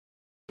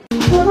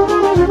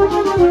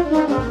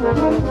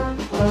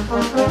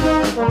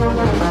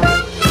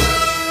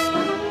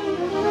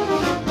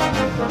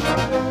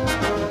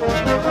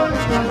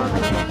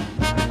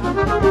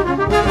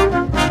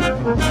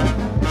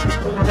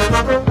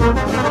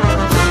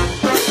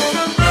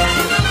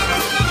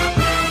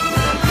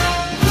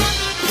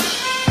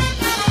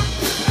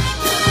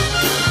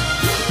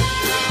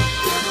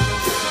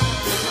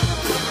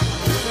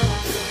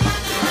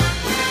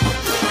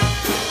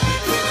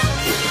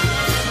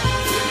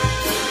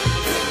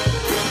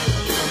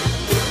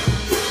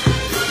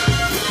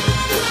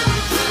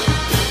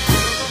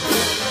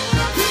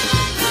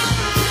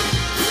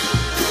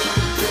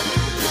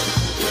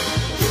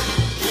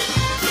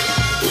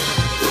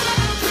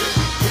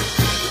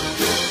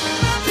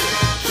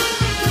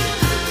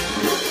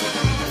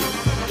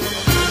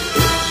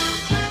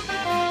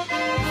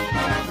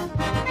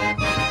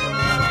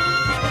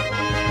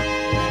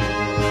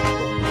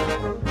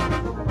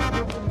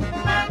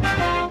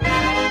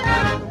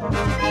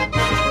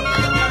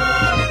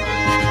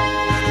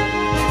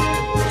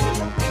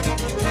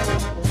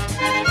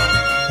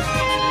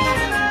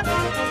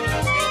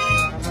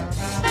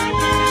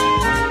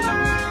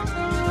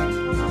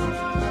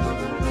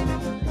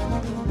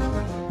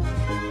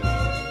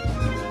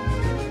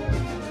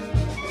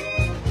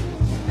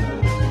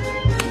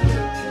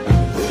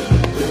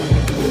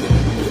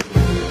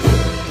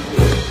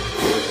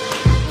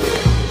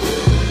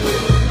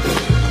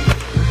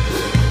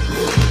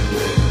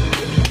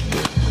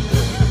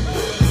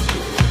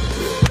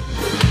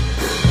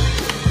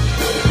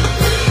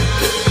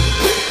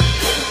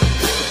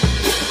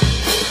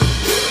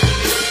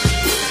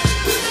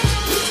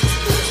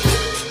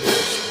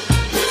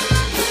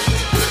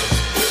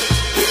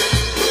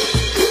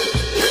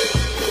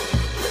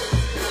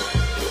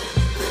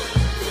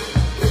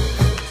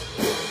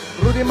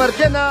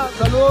Marchena,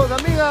 saludos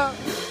amiga.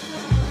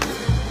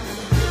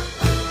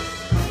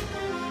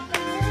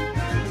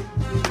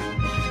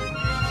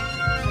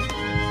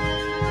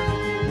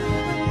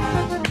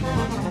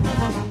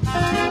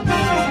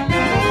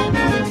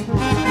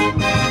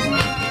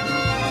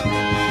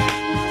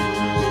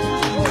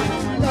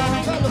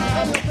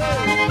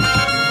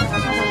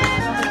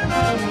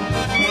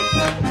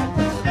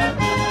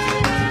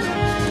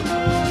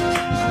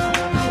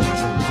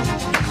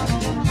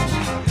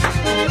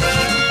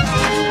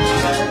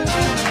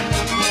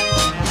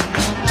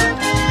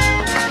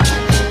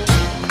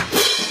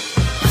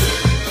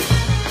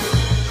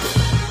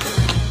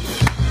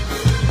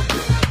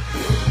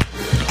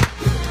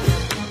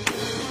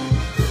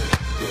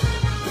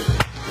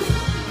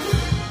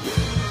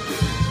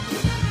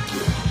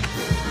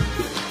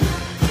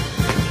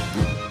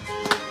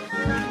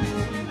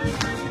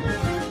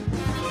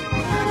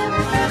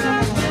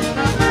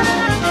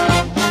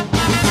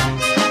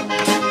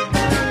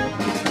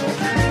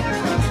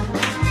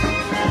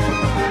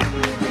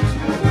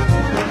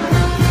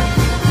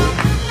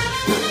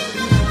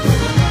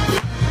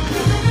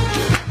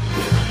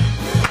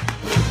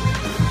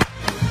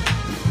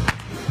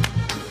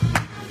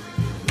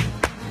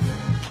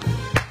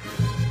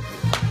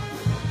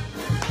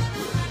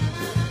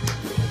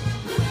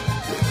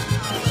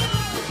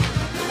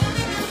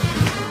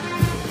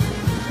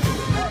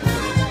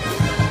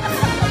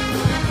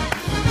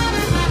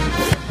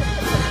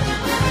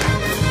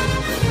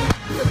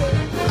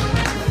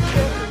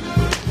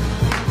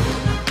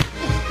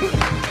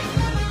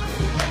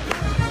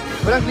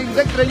 Franklin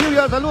Dextre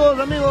Lluvia, saludos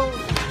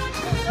amigos.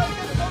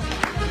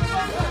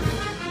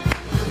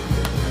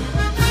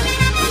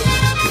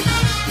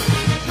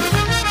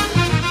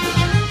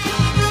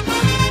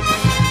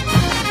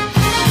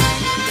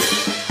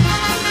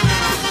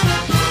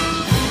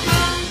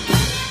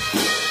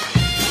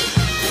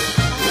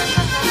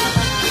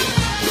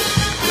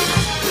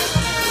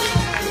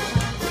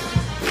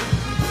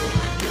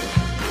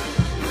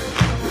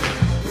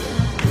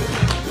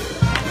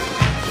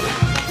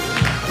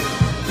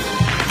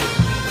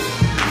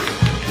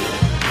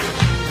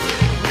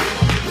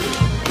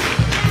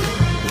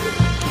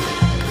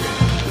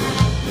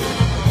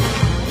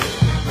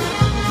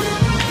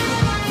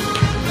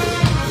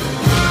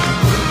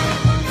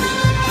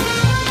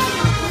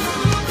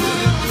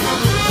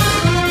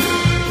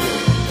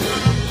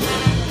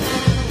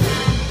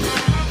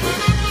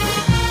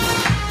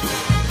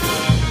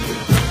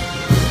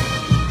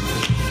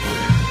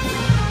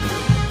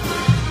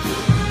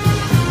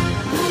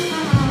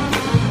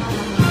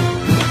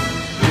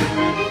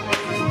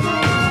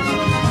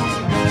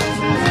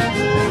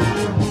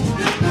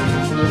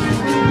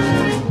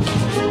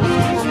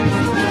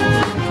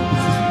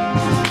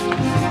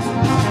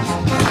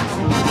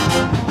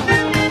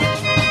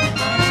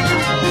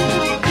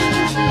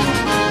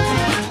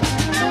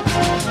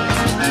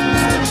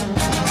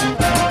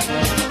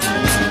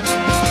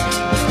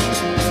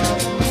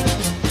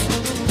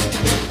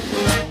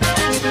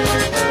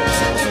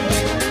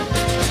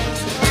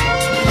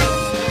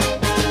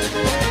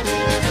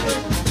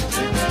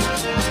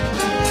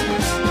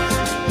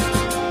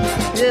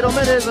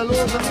 Mérez,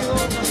 saludos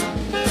amigos.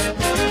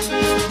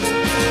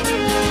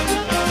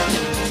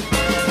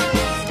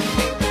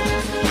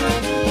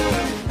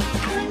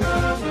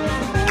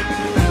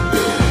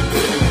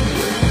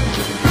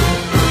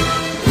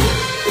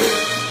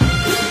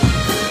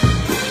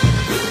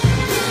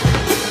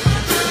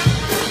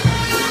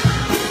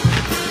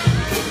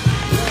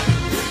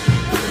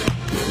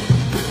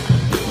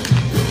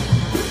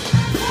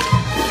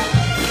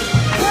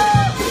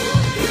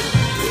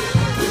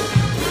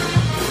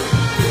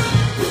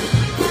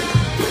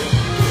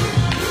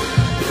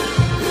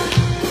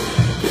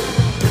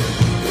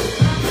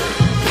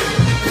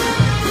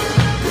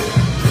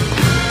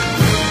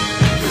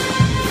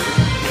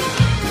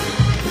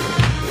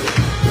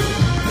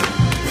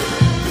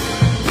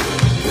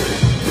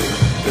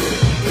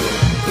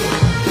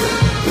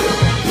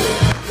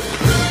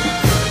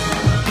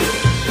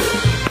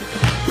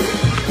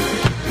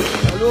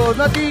 Saludos,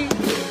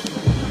 Nati.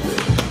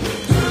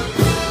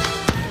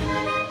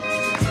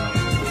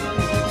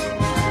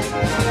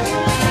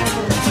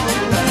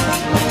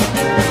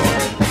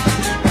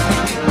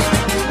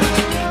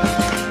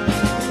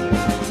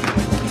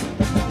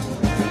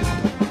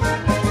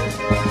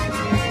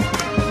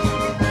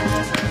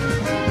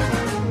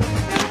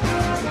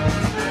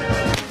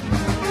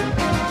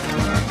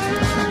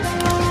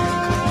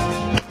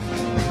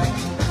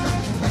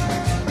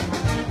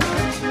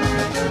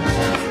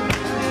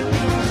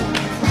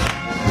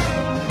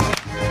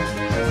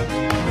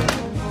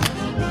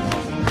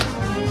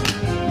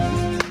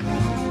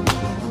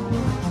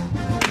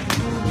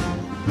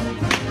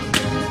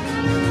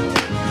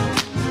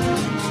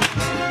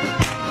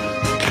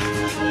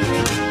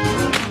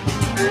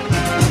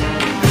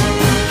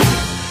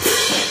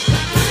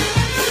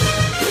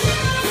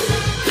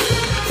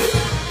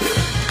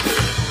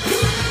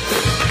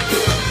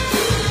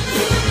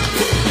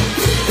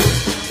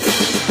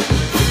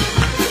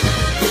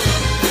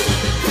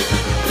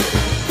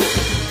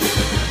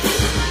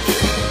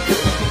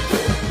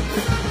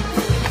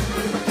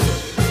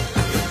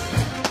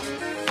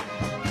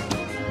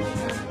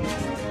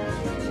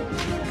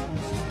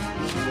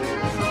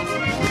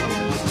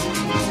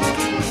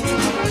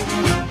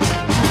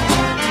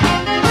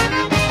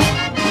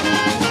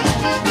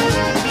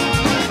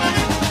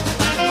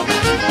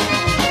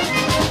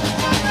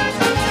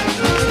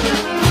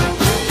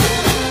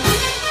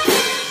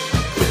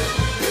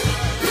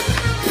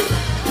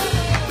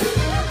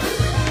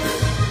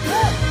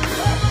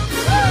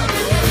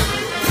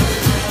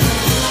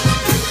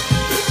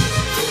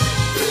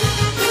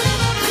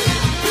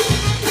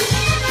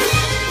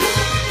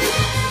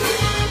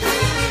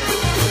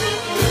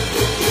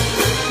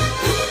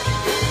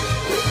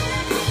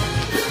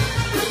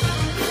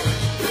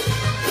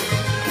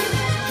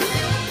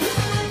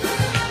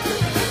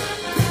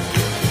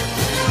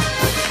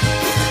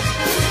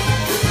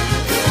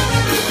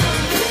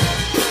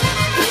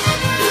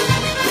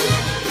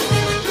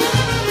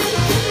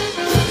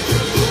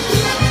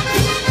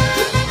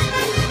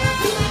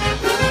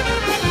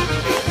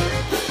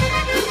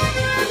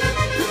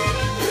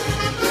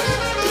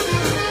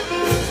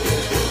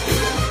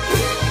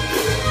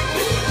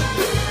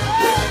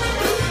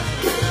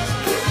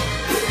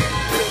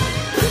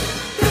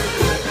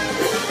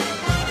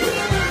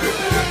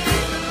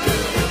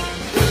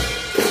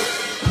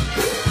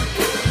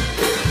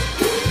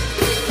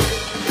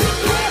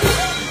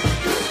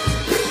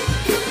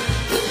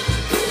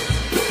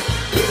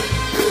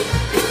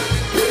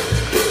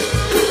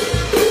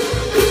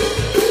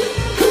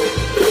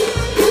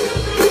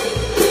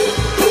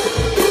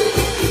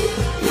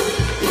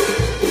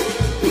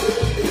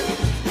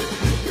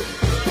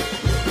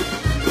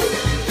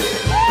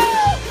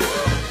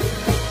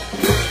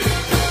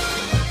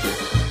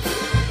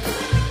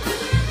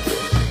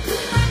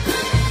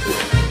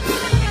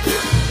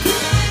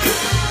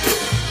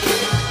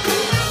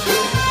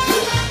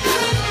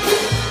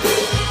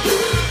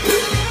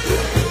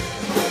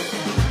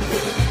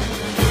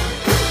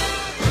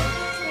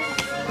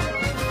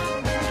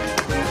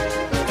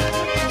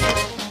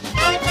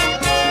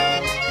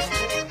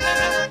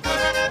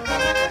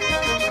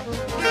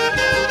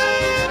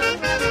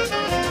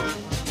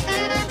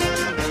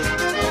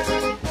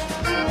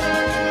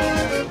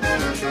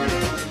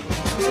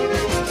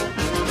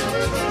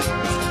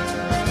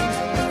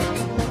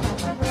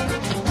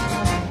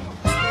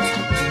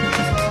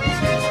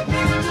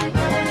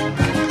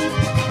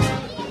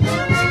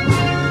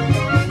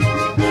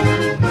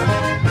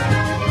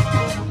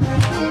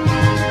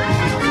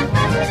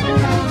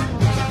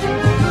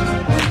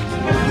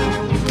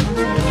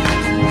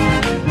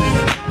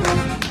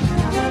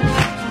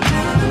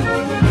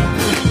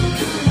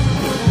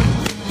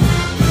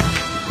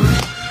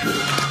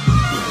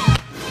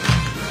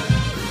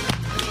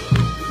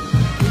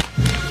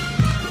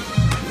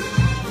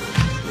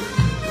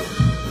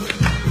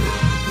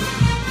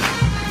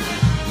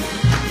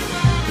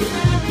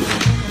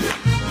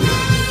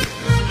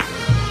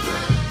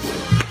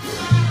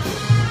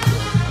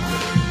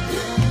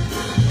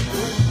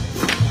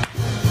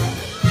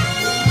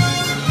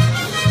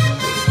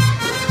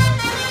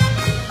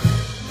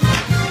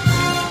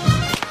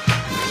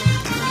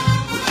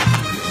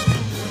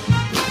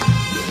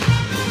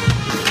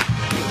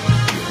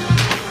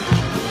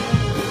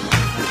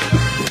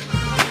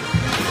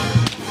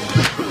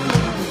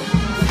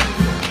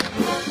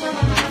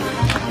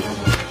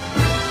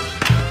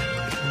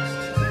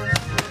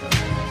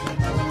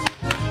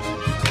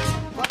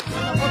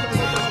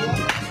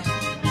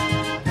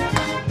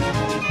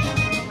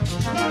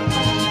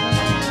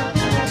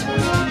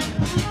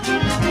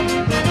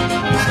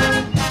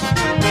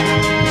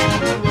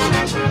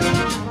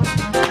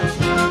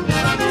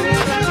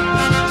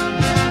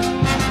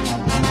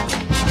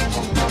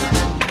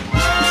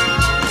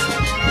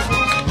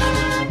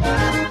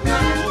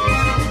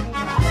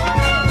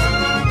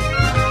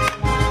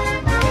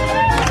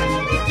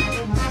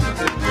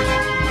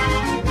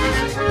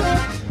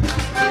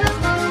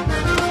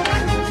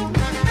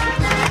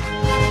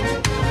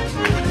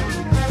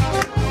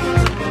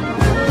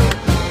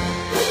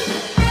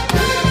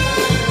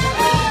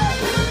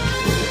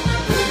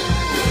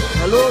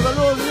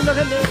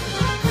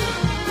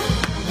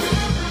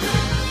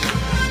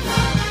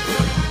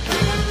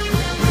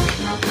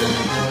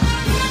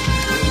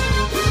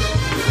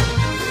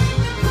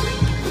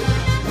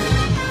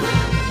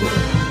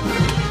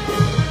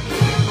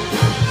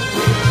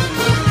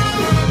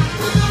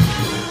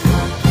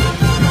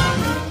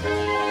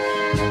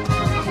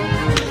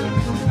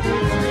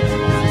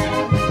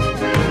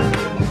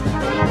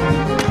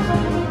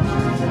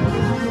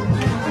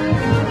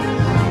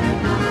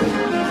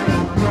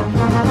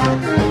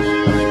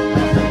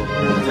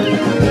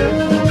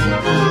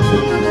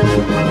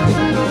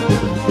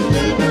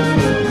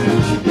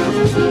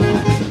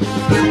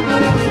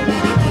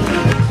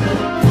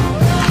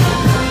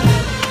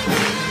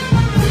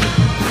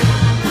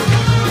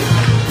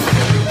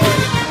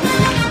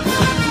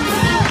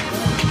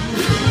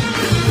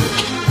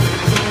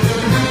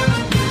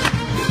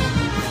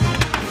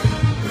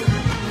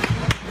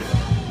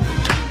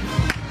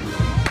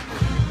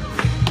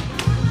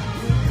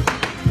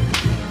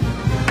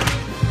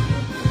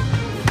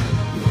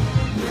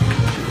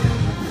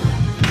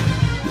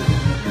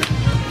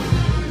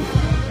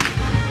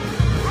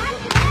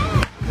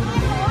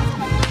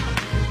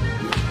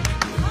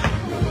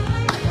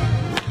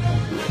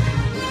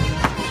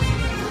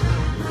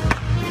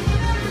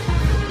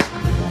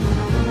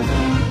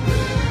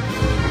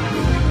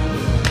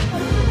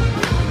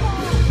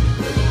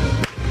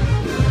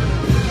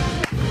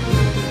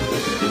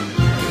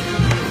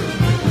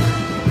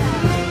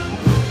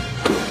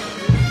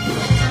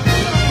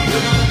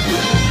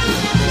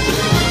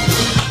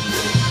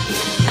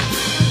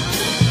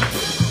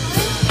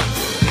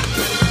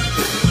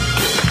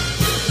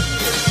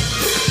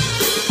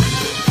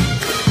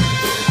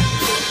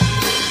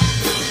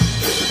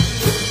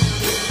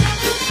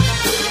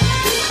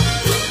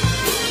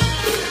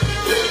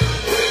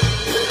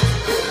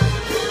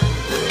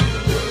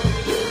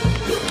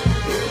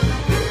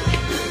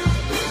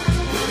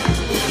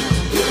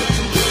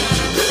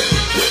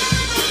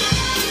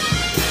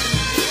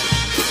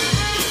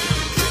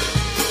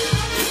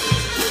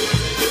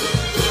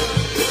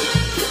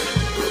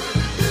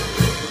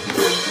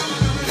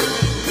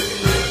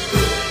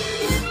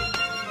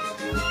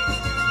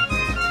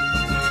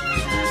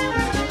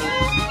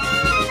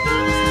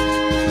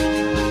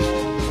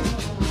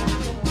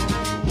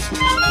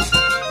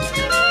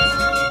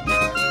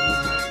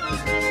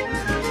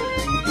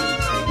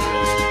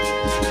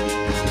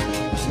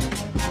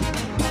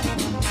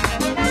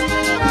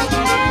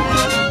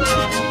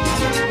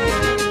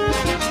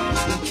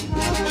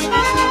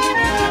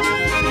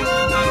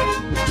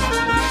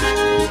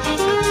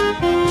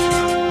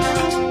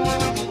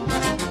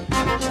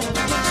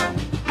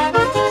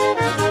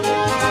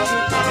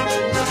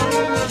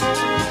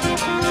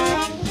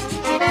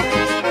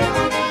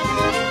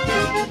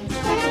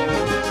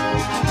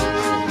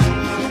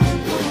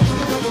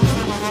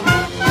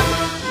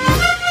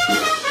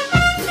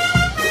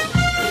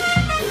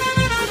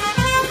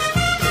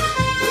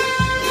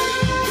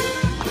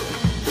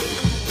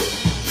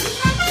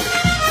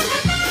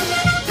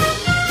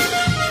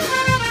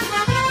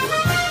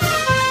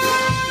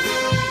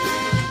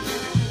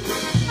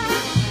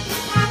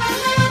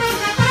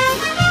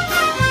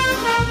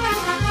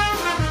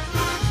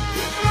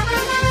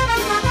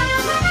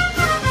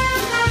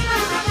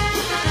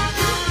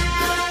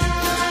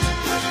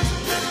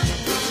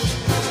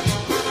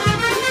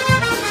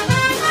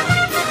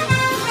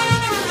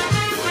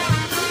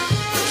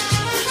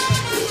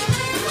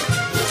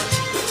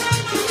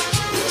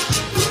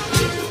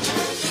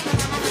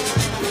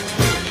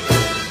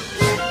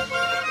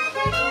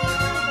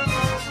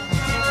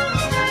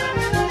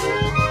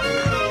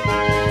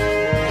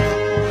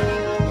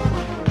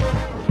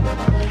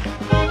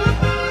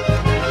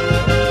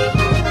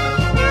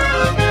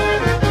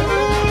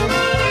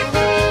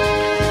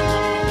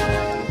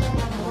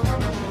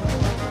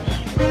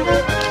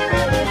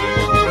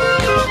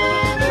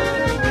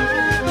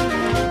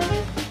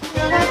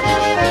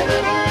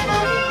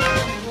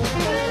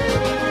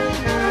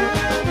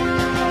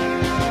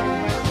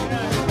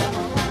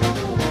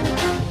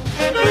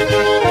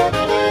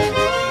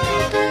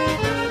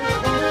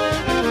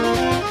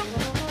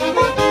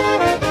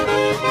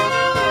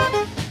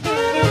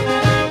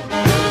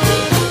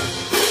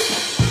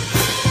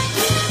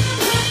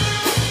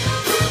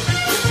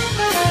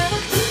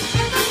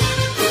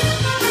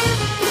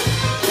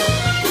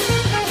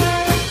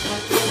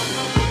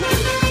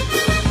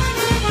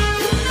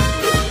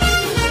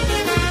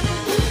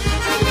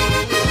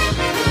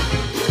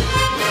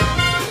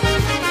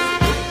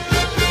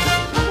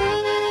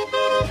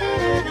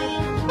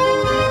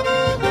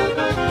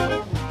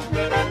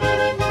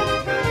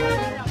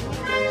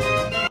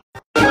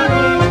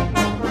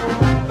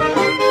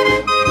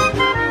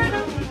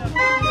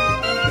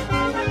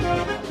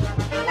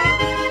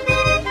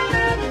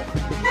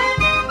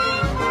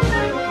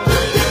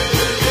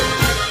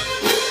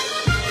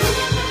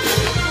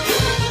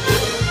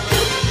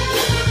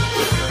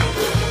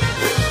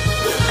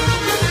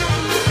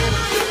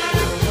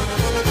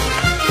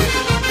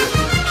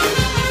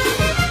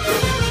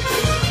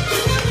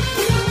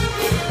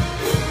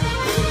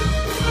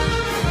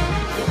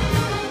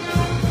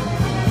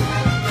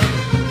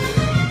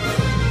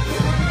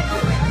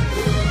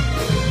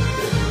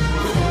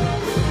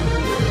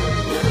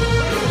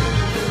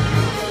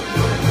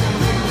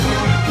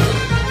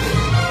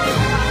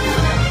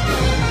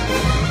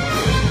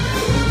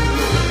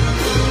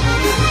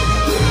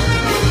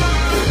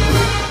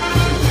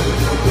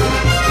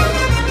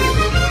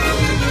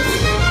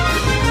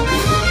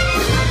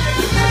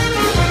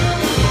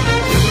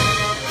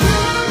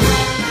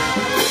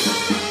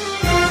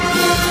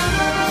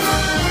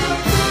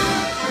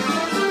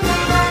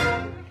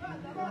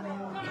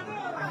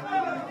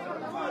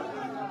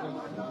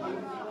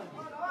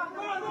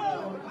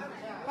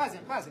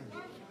 Pasen, pasen.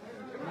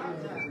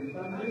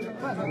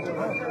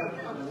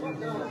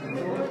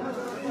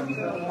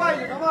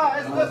 Baile nomás,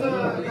 eso es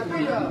la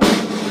capilla.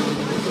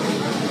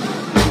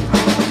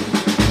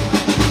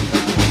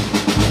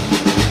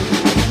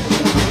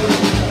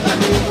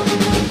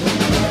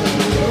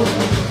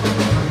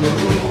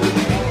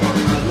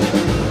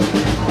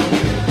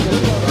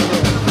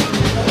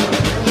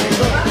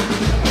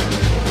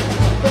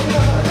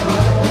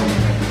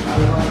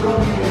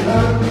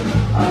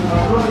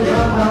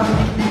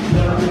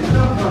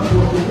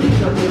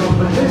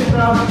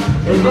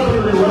 El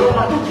barrio de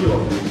Huaromapuquio.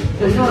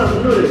 Señoras y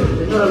señores,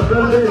 señor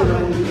alcalde de la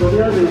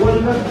municipalidad de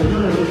Huaylas,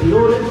 señores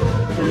regidores,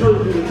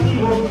 señores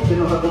directivos que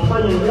nos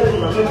acompañan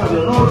en la mesa de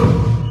honor,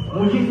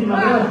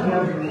 muchísimas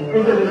gracias.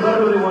 Este es el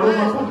barrio de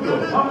Huaromapuquio.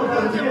 Vamos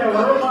a recibir a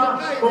Huaroma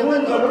con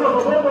un caluroso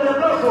fuego y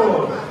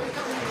aplausos.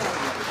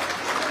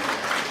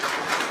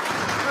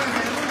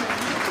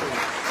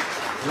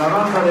 La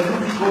banda de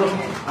músicos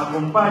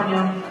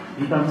acompaña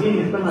y también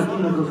están aquí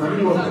nuestros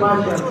amigos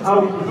payas,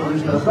 autos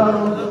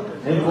disfrazados,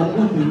 el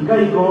conjunto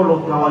incaico,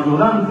 los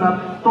caballodanza,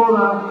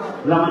 toda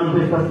la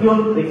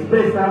manifestación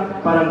expresa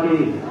para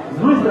que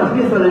nuestra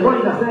fiesta de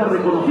Huaylas sea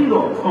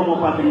reconocido como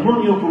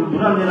patrimonio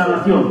cultural de la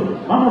nación.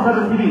 Vamos a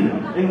recibir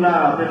en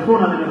la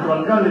persona de nuestro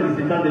alcalde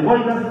distrital de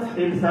Huaylas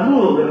el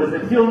saludo de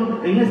recepción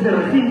en este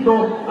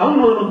recinto a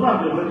uno de los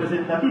barrios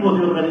representativos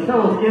y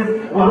organizados que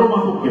es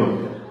Huaromapuquio.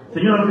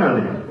 Señor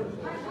alcalde.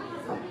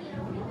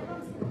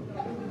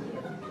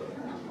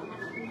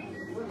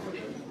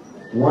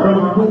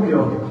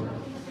 Huaromapuquio,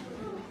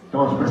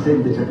 todos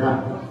presentes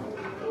acá.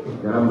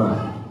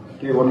 Caramba,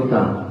 qué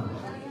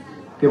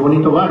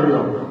bonito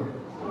barrio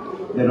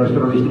de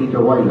nuestro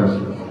distrito Huaylas.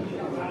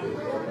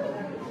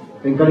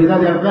 En calidad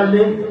de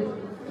alcalde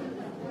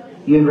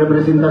y en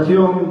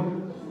representación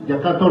de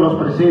acá todos los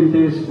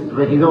presentes,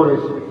 regidores,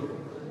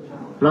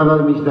 plana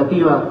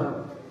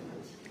administrativa,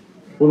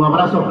 un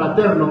abrazo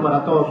fraterno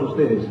para todos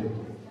ustedes.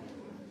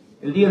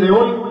 El día de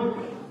hoy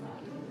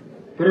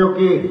creo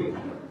que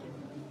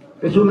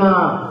es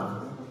una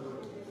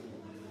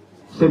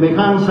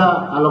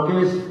semejanza a lo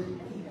que es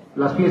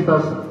las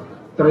fiestas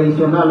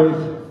tradicionales,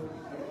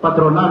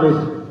 patronales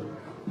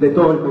de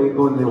todo el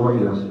pabellón de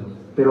Huaylas.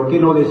 Pero qué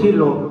no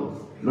decirlo,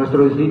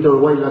 nuestro distrito de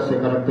Huaylas se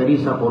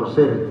caracteriza por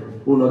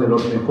ser uno de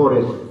los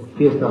mejores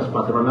fiestas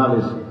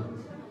patronales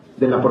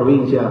de la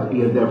provincia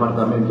y el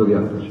departamento de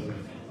Andes.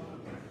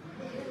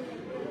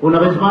 Una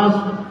vez más,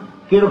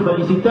 quiero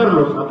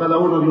felicitarlos a cada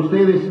uno de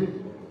ustedes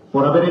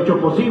por haber hecho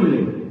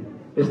posible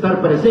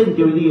estar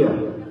presente hoy día.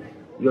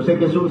 Yo sé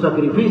que es un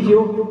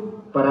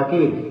sacrificio, ¿para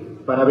qué?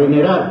 Para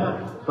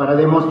venerar, para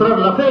demostrar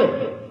la fe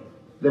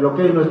de lo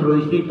que es nuestro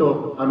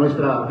distrito a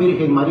nuestra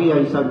Virgen María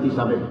y Santa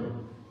Isabel,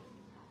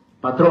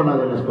 patrona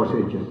de las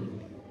cosechas.